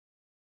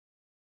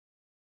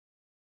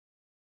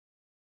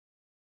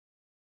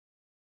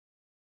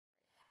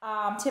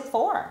Tip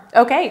 4.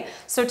 Okay,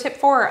 so tip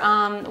 4,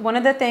 one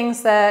of the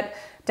things that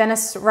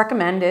dentists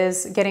recommend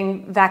is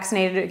getting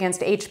vaccinated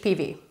against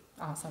HPV.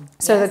 Awesome.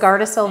 So yes. the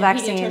Gardasil and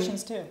vaccine.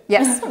 Pediatricians too.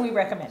 Yes. We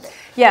recommend it.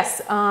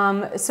 Yes.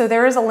 So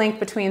there is a link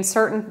between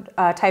certain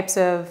types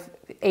of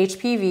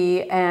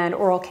HPV and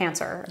oral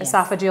cancer, Yes.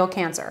 esophageal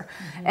cancer.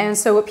 And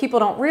so what people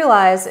don't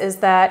realize is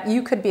that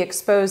you could be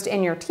exposed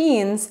in your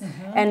teens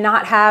and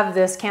not have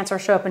this cancer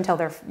show up until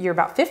you're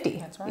about 50.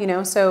 That's right. You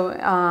know,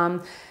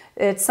 so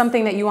it's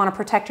something that you want to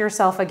protect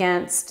yourself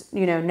against,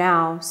 you know,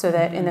 now, so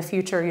that in the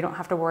future you don't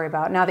have to worry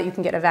about. Now that you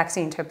can get a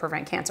vaccine to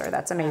prevent cancer,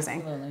 that's amazing.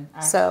 Absolutely. I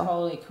So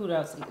totally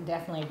kudos.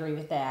 Definitely agree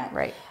with that.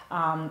 right.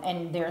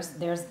 And there's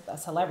a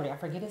celebrity, I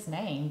forget his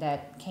name,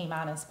 that came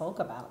out and spoke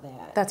about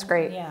that. That's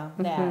great. Yeah,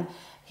 that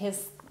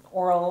his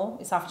oral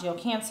esophageal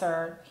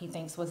cancer, he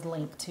thinks, was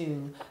linked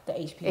to the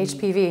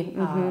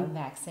HPV,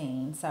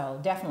 vaccine. So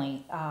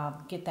definitely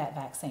get that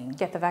vaccine.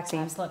 Get the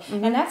vaccine.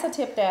 Absolutely. And that's a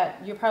tip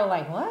that you're probably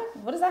like, what?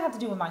 What does that have to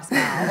do with my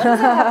smile? What does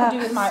that have to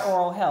do with my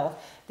oral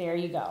health? There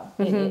you go.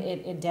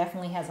 It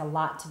definitely has a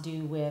lot to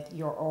do with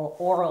your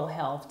oral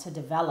health to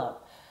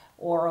develop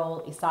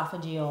oral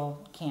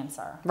esophageal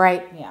cancer.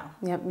 Right. Yeah.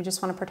 Yep. You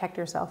just want to protect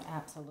yourself.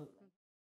 Absolutely.